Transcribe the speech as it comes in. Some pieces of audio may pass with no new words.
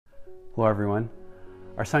Hello everyone.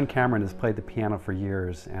 Our son Cameron has played the piano for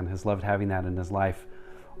years and has loved having that in his life.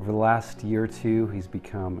 Over the last year or two, he's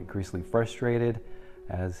become increasingly frustrated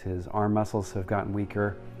as his arm muscles have gotten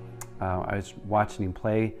weaker. I was watching him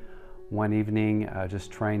play one evening,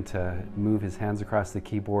 just trying to move his hands across the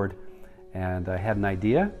keyboard, and I had an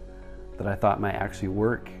idea that I thought might actually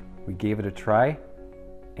work. We gave it a try,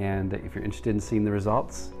 and if you're interested in seeing the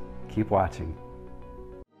results, keep watching.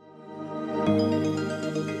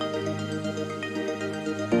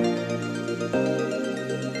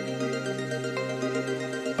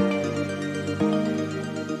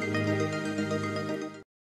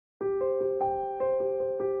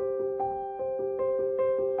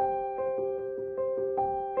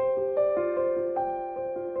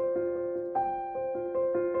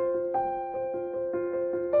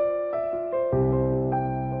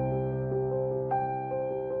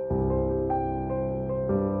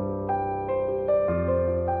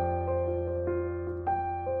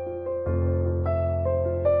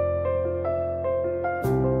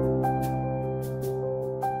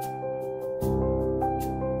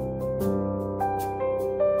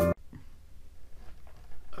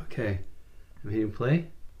 Okay, I made him play.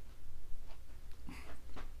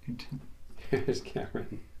 Here's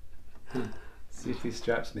Cameron. See if these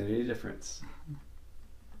straps made any difference.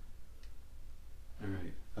 All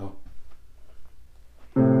right. Oh.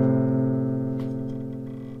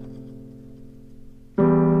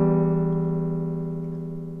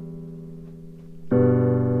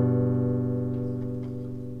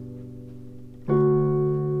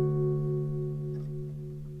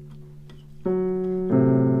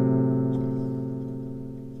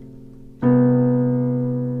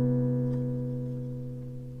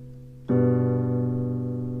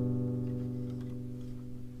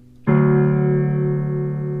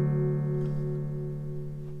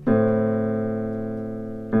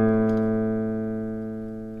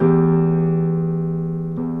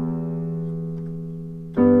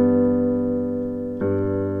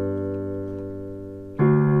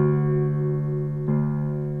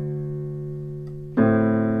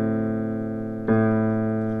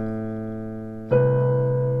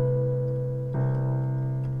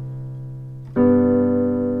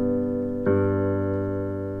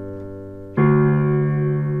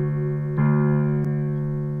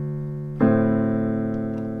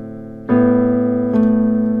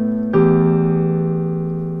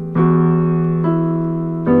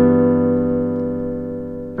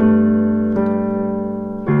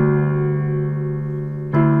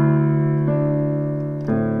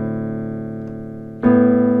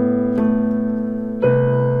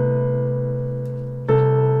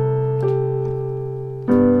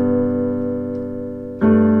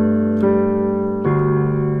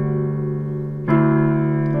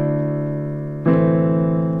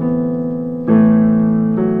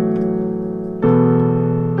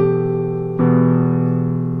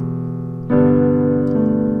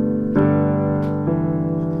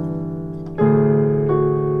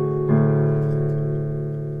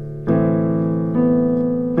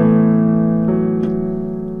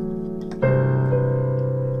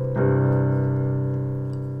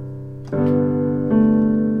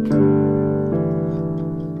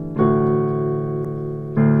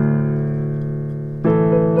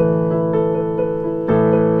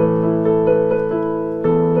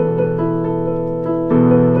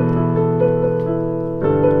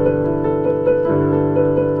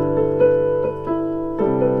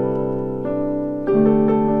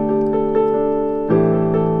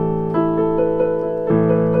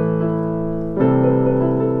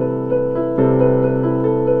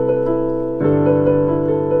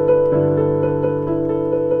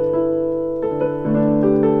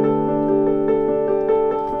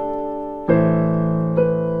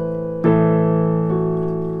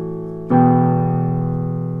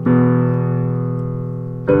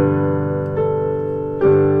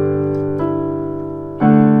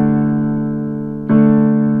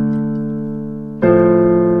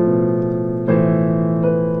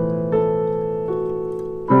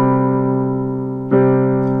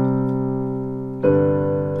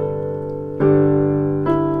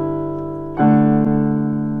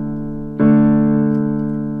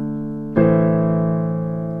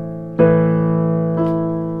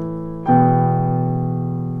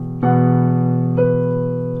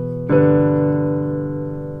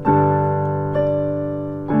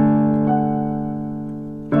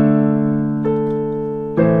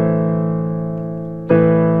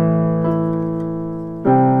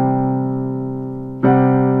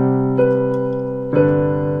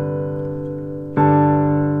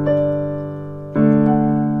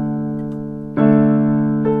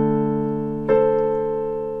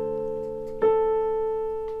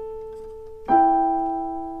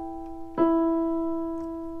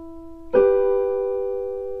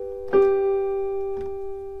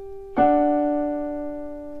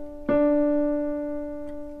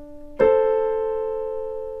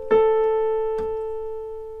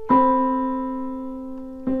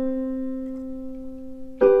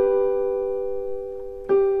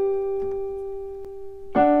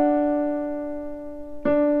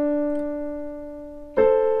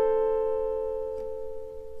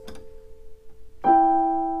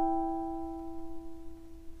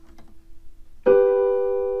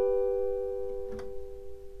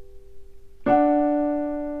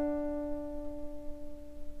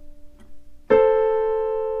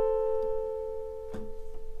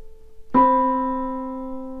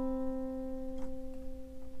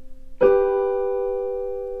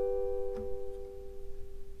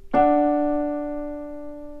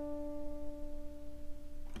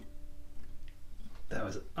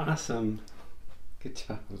 was awesome. Good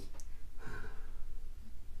job.